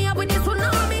than you wave with the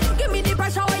tsunami. Give me the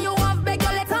pressure when you have beg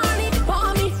your legs on it.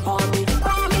 Palm me, palm me,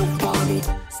 palm me, palm me.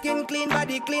 Skin clean,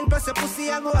 body clean, plus your pussy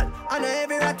a gold. And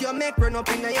every rat you make run up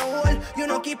in your hole. You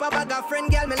know keep a bag of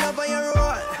friend, girl, me love how you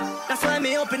roll. That's why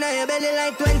me up in your belly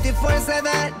like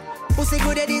 24/7. Pussy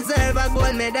good, you deserve a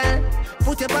gold medal.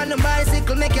 Put you on the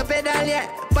bicycle, make you pedal, yeah.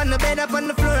 On the bed up on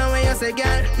the floor and when you say,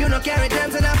 girl, you know carry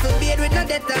terms and have to beat with no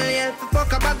detail, yeah.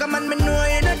 Fuck a bag of man, me know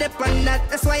you know dep on that.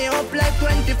 That's why you up like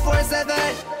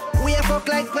 24/7. We a fuck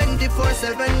like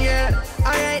 24/7, yeah.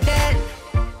 Alright then.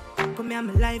 Come here,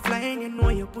 my lifeline. You know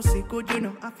your pussy good, you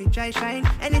know I fi try shine.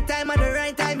 Anytime at the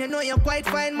right time, you know you're quite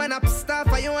fine. Man, up star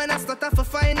for you and I start off a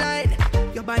fine line.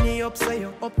 Your body up, so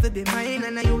you up to the mind.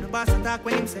 And I you the boss attack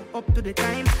when him say up to the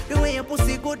time. The way your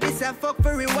pussy good, this a fuck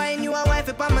for rewind. You a wife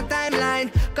up on my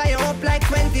timeline. Cause you up like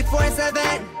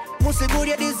 24/7. Pussy good,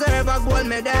 you deserve a gold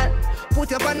medal. Put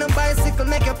you on the bicycle,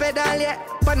 make you pedal, yeah.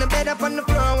 On the bed up on the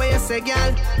floor where you say,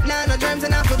 girl. Nah, no dreams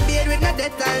and I for beard with no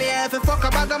detail, yeah. If you fuck a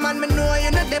bag of man, me know you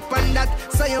not dep on that.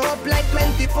 So you up like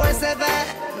 24/7.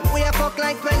 We a fuck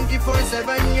like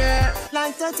 24/7, yeah.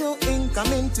 Like tattoo ink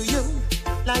coming to you.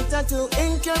 Like tattoo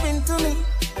ink you're into me.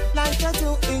 Like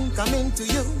tattoo ink coming to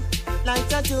you. Like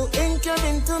tattoo ink you're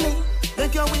into me.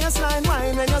 Make your waistline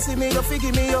wine when you see me, you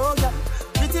figure me yoga.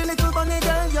 Pretty little bunny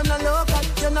girl, you're not local.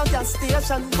 You're not gas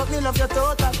station, but me love your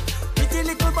total. Pretty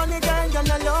little bunny girl, you're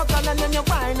not local. And when you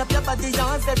wind up your body,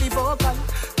 you're very vocal.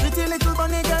 Pretty little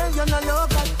bunny girl, you're not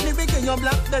local. Lyric in your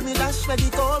blackberry dash for the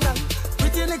coral.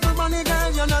 Pretty little bunny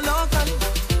girl, you're not local.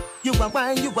 You a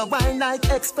wine like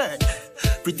expert.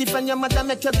 Pretty from your mother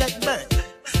make you get burnt.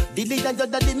 Dilly and your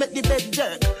daddy make the bed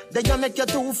jerk. Then you make your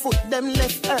 2 foot them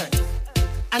left hurt.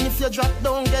 And if you drop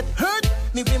down get hurt,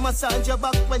 me we massage your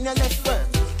back when you left work.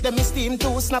 Then me steam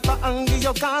to snap a angle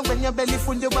you can. When your belly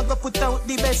full you a go put out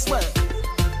the best work.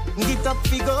 Get up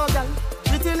fi go girl.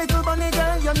 Pretty little bunny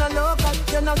girl, you're not local.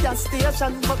 You're not gas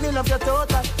station, but me love your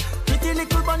total. Pretty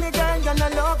little bunny girl, you're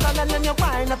not local. And when you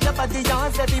wind up your body, you're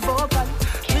very vocal.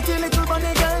 Pretty little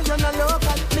bunny girl, you're not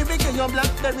local. Lyric in your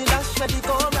blackberry dash for the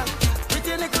coral.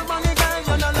 Pretty little bunny girl,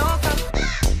 you're not local.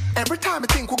 Every time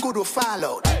I think we good, we fall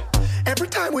out. Every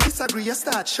time we disagree, you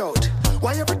start shout.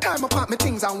 Why every time I pack my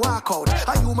things and walk out?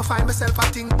 I you me find myself I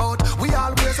think about. We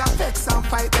always have vex and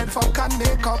fight, then fuck and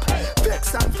make up.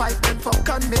 Vex and fight, then fuck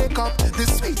and make up. The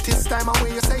sweetest time of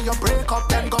when you say you break up,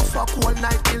 then go fuck all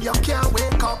night till you can't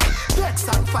wake up. Vex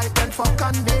and fight, then fuck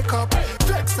and make up.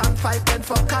 Vex and fight, then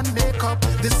fuck and make up.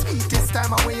 The sweetest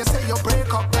time of when you say you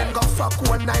break up, then go fuck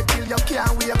all night till you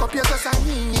can't wake up. You just a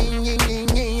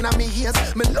in me ears.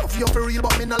 Me love you for real,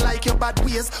 but me not like your bad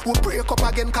ways. We break up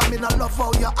again, cause me not love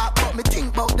how you act, but me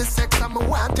think about the sex and me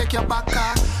want take you back.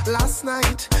 Last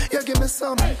night, you give me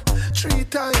some 3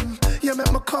 times, you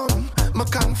make me come. Me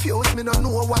confused, me don't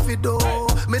know what we do.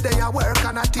 Me day at work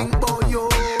and I think about you.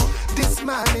 This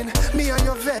morning, me and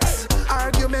your vex.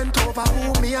 Argument over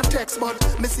who me a text, but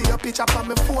me see your picture on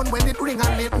my phone when it ring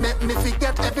and it make me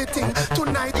forget everything.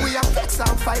 Tonight we are vex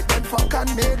and fight, then fuck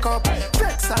and make up.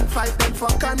 Vex and fight, then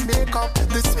fuck and make up.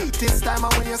 The sweetest time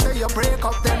when you say you break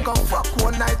up, then go fuck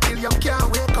one night till you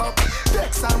can't wake up.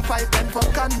 Vex and fight, then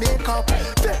fuck and make up.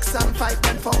 Vex and fight,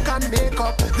 then fuck and make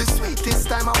up. The sweetest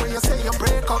time when you say you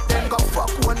break up, then go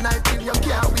fuck one night till you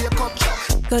can't wake up.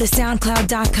 Go to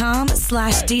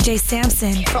SoundCloud.com/DJ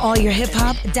Samson for all your hip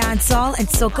hop, dancehall, and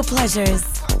soca pleasures.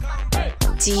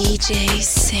 DJ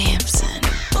Samson.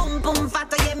 Boom boom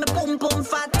fat, yeah me boom boom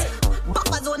fat.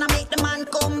 Bumper zone make the man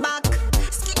come back.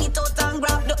 Skin it out and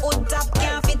grab the hood top.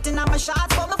 Can't fit in on my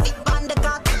shorts, but my feet on the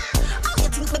cock. How you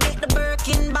think me get the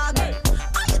Birkin bag?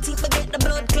 How you think me get the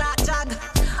blood clot jag?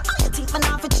 How you think me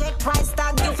now fi check price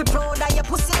tag? You fi proud of your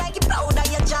pussy like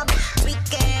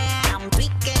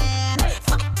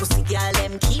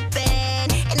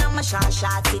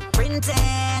shots it printing.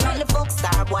 Only folk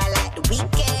star boy like the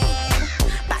weekend.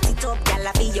 Back it up, girl,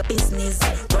 I feel your business.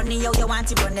 Run it how you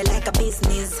want it, run it like a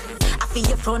business. I feel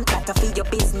your front, but I feel your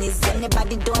business.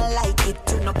 Anybody don't like it,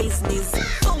 to no business.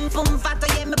 Pum pum fat,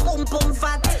 yeah, me pum pum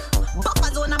fat.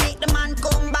 Buffer zone, I make the man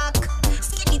come back.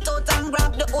 Skin it out and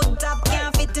grab the hood top.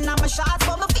 Can't fit in on my shots,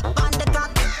 but my fit on the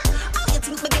cock. How you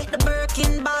think me get the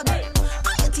Birkin bag?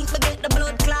 How you think me get the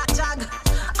blood clot jag?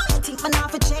 How you think me now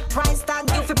for check price tag?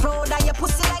 You feel proud of your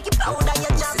pussy like you proud of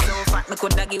your job. So fat me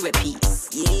coulda give a piece.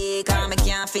 Yeah, cause me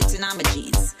can't fit in on my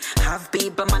jeans. Have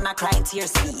people man a cry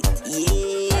tears sweet.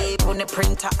 Yeah, put the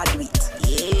printer a do it.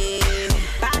 Yeah,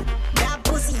 bad that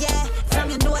pussy, yeah. From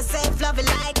your nose safe, love it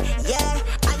like, yeah.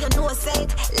 And your nose safe,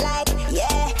 like,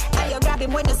 yeah. And you grab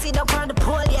him when you sit up on the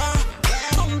pole, yeah.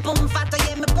 Pum pum fat,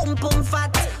 yeah, me pum pum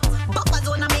fat. Buffer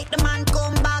zone, I make the man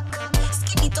come back.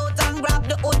 Skin it out and grab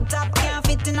the hood top. Can't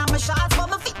fit in on my shots, but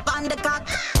my feet on the cock.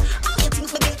 How you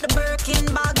think me get the Birkin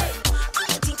bag? How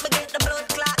you think me get the blood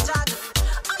clot jag?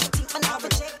 How you think me now for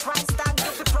check price tag?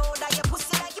 You feel proud of your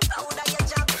pussy like you proud of your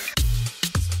job.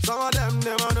 Some of them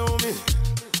never know me.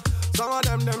 Some of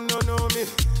them don't know me.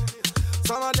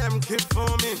 Some of them keep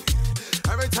for me.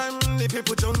 Every time the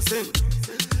people jumps in.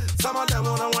 Some of them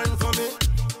wanna wine for me.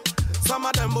 Some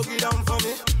of them boogie down for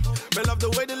me. Me love the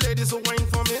way the ladies will wine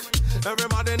for me.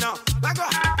 Everybody now, like a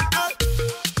hey.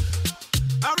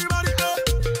 Everybody hey.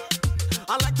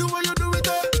 I like the way you do it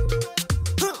hey.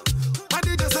 I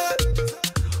did just say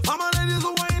all my ladies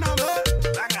will wine on me.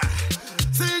 Like a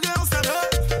see girls said hey.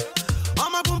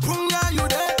 I'm a boom boom yeah you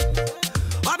there.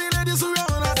 All the ladies who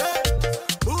run out there.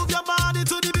 Move your body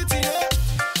to the beat yeah.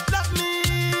 Love me,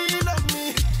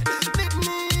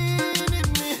 need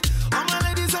me. All my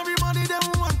ladies, everybody them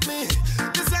want me.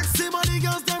 The sexy body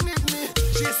girls them need me.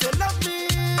 She said love me,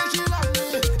 she love me.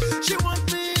 She want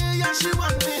me, yeah she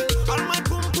want me. All my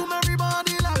boom boom,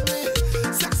 everybody love me.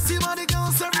 Sexy body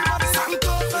girls, everybody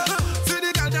sanko. See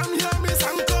the girl them hear me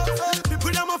sanko.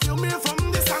 People them a feel me from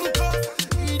the sanko.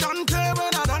 He don't care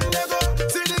when I don't let go.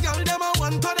 See the girl them a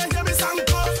want to they hear me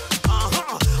sanko.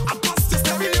 I bust the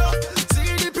stereo.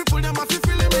 See the people them a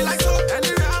feel me like so.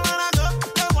 Anywhere I wanna go,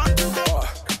 they want to go.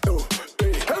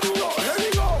 Here we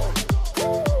go.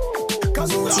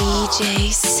 DJ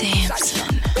Samson.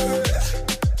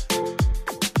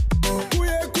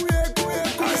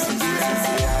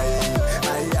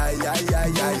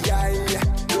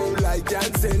 No lie,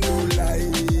 can't say no lie.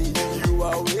 You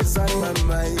always on my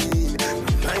mind.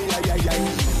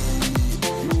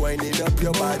 You winding up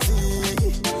your body.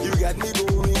 You got me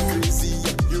going crazy.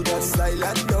 You got style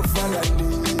and no felony.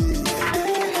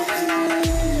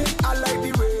 I like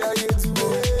the way I hate to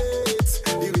it.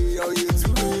 The way I hate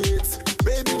to it.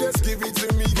 Baby, just give it to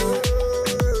me, girl.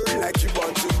 Like you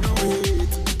want to do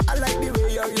it. I like the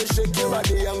way how you shake your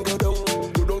body and go down.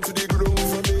 Go down to the ground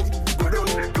for me. Go down,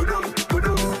 go down, go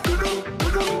down, go down, go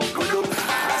down, go down.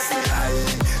 I say I.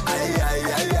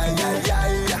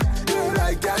 You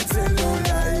like that, say no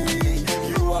lie.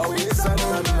 You always on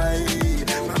my mind.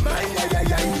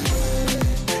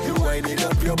 You winding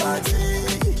up your body.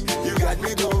 You got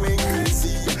me going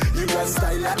crazy. You got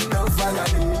style and no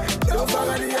felony. No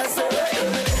felony, I say.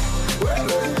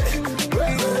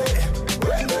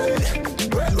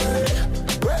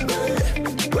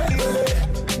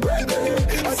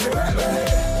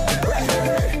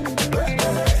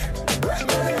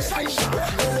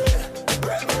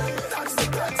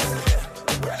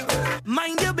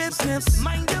 Mind your business,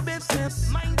 mind your business,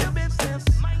 mind your business,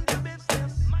 mind your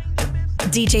business, mind your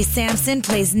business. DJ Samson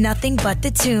plays nothing but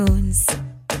the tunes.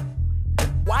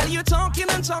 While you're talking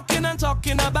and talking and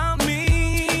talking about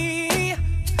me,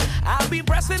 I'll be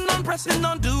pressing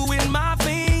on, doing my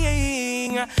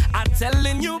thing. I'm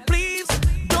telling you, please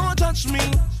don't touch me.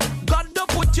 God don't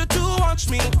put you to watch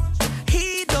me.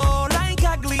 He don't like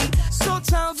ugly, so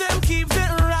tell them keep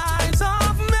their eyes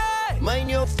off me. Mind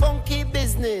your funky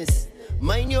business.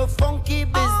 Mind your funky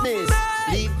business.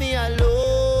 Leave me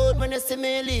alone. When you see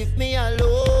me, leave me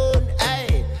alone.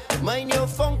 Hey, mind your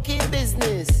funky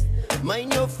business.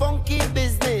 Mind your funky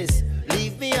business.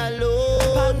 Leave me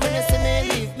alone. When you see me,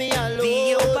 leave me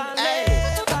alone. Hey.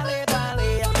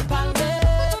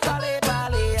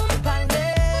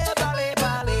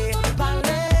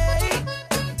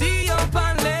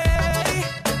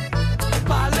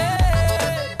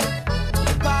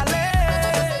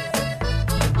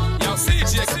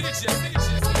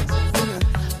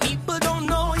 People don't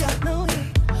know ya,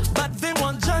 but they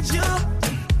won't judge you.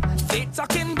 They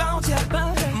talking about ya,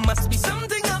 must be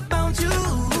something about you.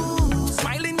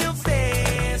 Smile in your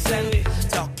face and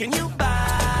talking you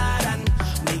bad and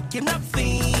making up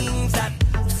things that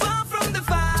far from the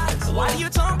facts. Why you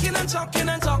talking and talking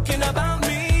and talking about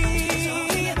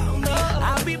me?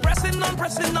 I'll be pressing on,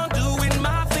 doing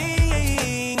my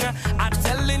thing. I'm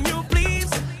telling you, please,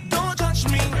 don't touch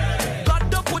me. God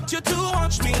don't put you to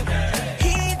watch me.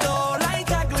 He don't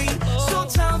like ugly, so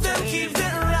tell them keep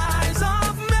their eyes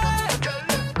off me.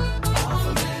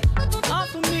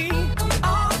 Off of me,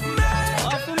 off me,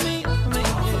 off of me,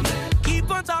 off of me.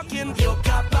 Keep on talking, yo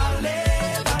capale.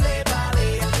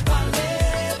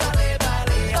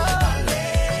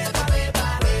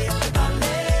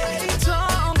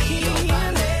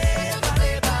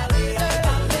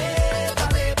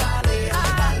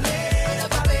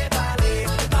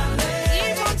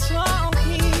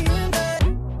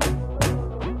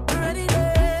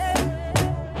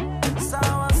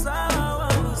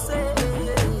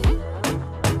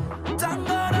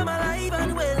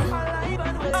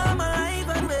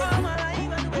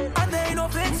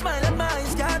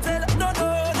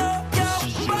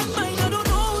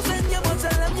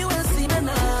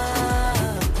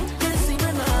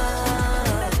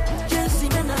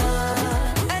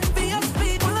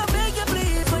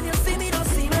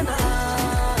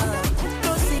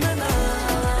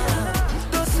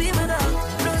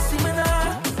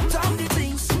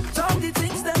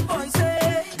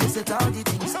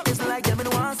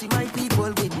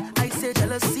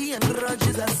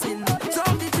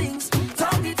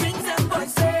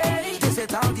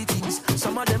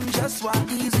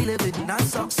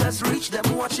 Success reach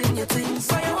them watching your things.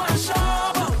 So you want to show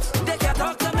out, they can't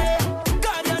talk to me.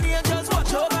 Guardian angels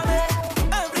watch over me.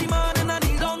 Every morning I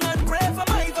kneel down and pray for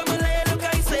my family. Look,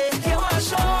 I say, you want to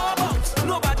show out,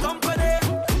 no bad company.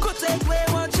 Could take away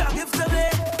one shot give to me.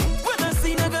 When I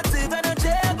see negative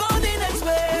energy, go the next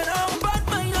way. Now bad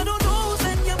mind, I don't know,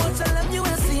 then you won't tell them you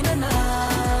ain't seen me now.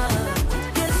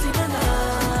 You see me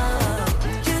now.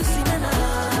 You see me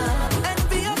now.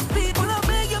 Envious people, I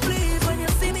beg you please, when you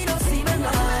see me, don't see me now.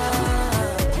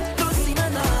 Don't see me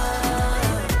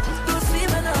now. Don't see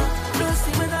me now. Don't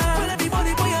see me now. Well,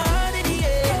 everybody put your hand in the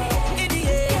air. In the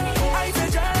air. I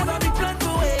said, you have a big plan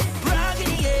for it. Rock in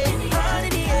the air. Hand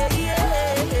in the air.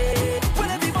 Yeah. Well,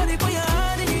 everybody put your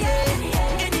hand in the air.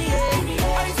 In the air.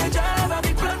 I said, you have a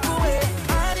big plan for it.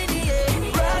 Hand in the air.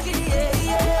 Rock in the air.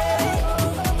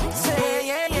 Yeah. Say,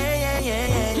 yeah, yeah, yeah, yeah,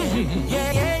 yeah.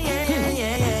 Yeah, yeah, yeah, yeah,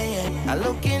 yeah, yeah, yeah. I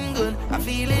looking good. I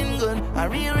feeling good. I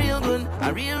real good. I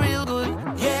real good.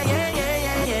 Yeah, yeah, yeah,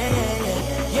 yeah, yeah, yeah, yeah.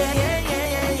 Yeah, yeah, yeah,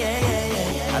 yeah, yeah,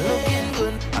 yeah, yeah. I looking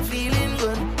good. I feeling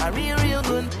good. I real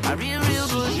good. I real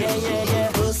good. Yeah, yeah,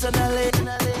 yeah. Personally,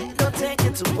 don't take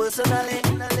it too personally.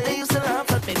 They used to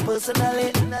laugh at me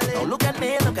personally. Now look at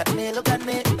me, look at me, look at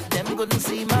me. Them couldn't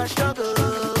see my struggle.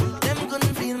 Them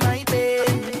couldn't feel my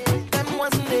pain. Them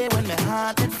wasn't there when my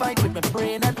heart did fight with my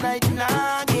brain at night and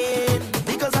again.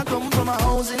 Because I come from a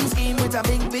housing scheme with a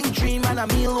big dream, and a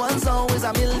meal once always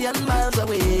a million miles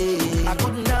away. I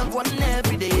couldn't have one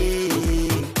every day.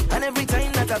 And every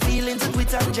time that I feel into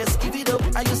quit and just give it up,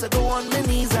 I used to go on my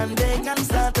knees and beg and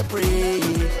start to pray.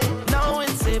 Now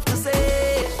it's safe to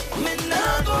say, me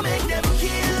not go make them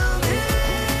kill me.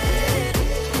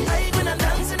 I gonna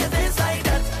dance in the face like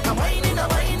that. I'm whining a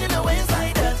ways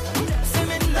like that. Say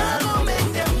me not go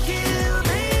make them kill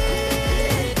me.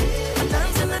 I'm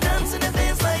dancing the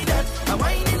face like that. I'm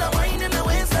whining a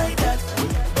ways like that.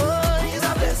 Oh, it's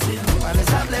a blessing, and it's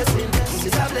a blessing.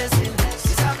 It's a blessing.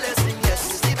 It's a blessing. Yes,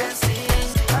 it's the best thing.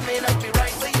 I may not be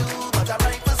right for you, but I'm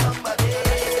right for somebody.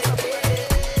 It's a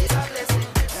blessing. It's a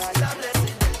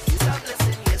blessing. It's a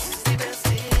blessing. Yes, it's the best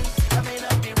thing. I may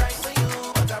not be right for you,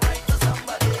 but I'm right for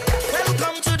somebody.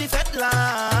 Welcome to the Fed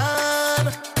land.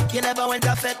 You never went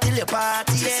to Fed till you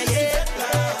party. Yeah, yeah.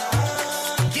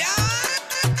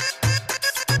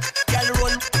 Girl,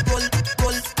 roll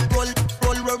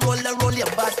your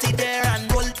body there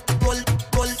and roll your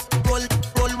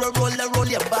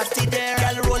body there.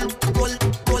 Girl, roll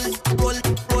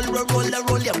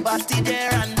your body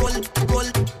there and roll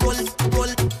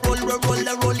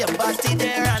your body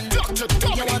there and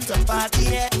you want to party,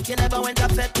 yeah. You never went to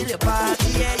Fed till you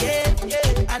party, yeah.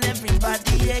 And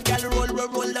everybody, yeah. Girl,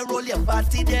 roll your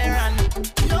body there and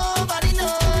nobody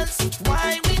knows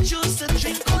why we choose to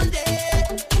drink all day.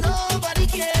 Nobody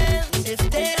cares if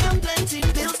they have plenty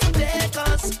bills to pay,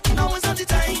 'cause now is not the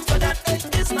time for that.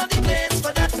 It's not the place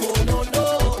for that. Oh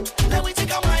no. Let me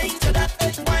take a wine to that.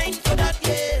 Wine for that,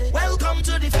 yeah. Welcome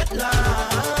to the Fed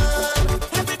land.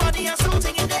 Everybody has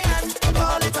something in their hand.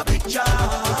 Call it a big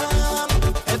job.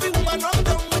 Every woman run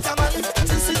down with a man.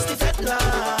 This is the Fed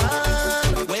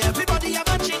land, where everybody have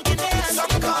a drink in their hand.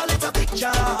 Some call it a big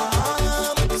job.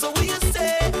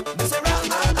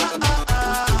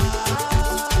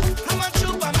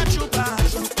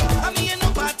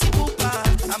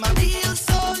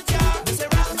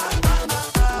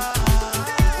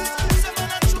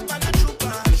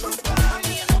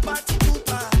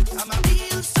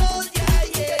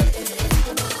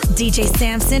 DJ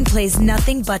Samson plays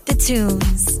nothing but the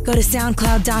tunes. Go to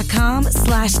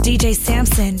SoundCloud.com/DJ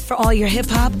Samson for all your hip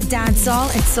hop,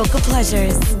 dancehall, and soca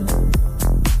pleasures.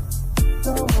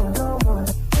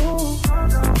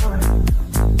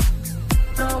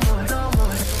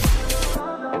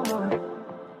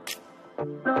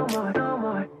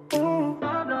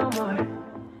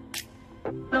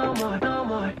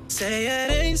 Say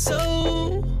it ain't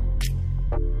so.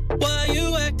 Why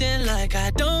you acting like I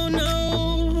don't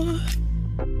know?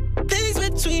 Things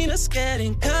between us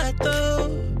getting cut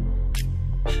though.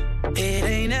 It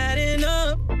ain't adding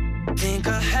up. Think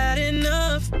I had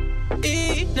enough.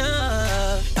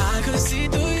 I could see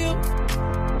through you.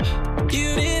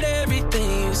 You did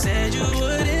everything you said you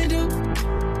wouldn't do.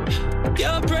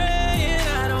 You're praying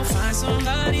I don't find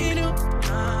somebody new.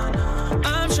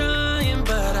 I'm trying,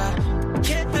 but I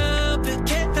can't help it,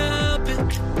 can't help it.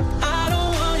 I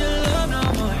don't want your love no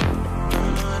more.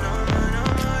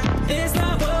 It's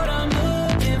not what I'm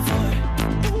looking for.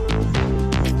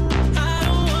 I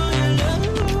don't want your love.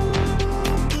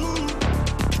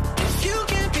 If you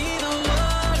can't be the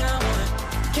one I want,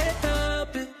 can't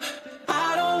help it. I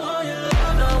don't want your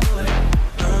love no more.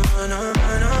 No more.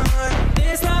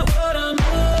 It's not what I'm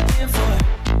looking for.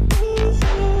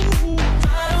 I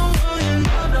don't want your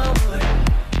love no more.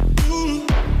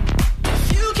 If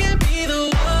you can't be the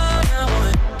one I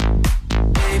want,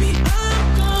 baby, I'm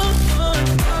gone for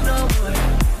love no more.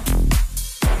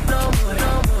 No more.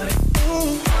 No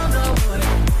more.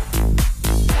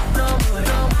 No more.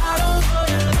 I don't want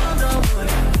your love no more.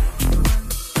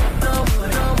 No more.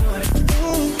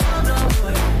 No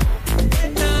more.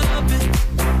 Can't help it.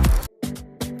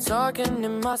 Talking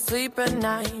in my sleep at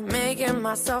night, making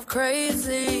myself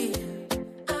crazy.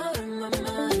 Out of my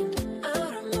mind,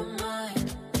 out of my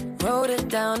mind. Wrote it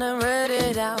down and read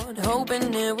it out,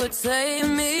 hoping it would save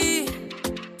me.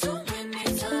 Too many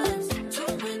times.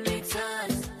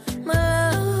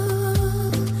 My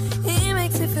love, he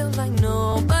makes me feel like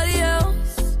nobody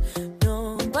else.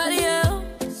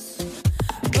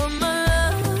 But my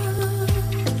love,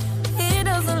 he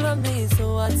doesn't love me,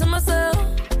 so I tell myself.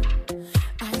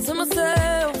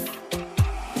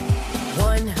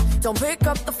 One, don't pick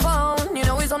up the phone. You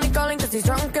know he's only calling cause he's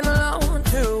drunk and alone.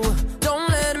 Two, don't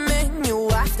let him in. You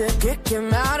have to kick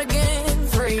him out again.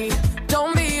 Three,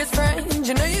 don't be his friend.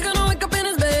 You know you're gonna wake up in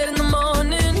his bed in the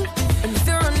morning. And if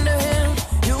you're under him,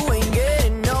 you ain't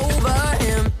getting over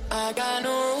him. I got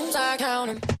no rules, I count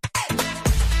him.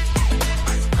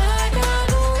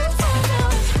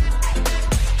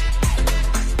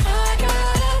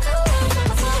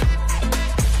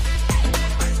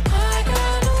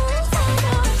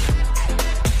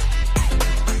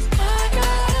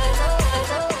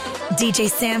 DJ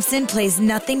Samson plays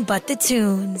nothing but the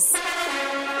tunes.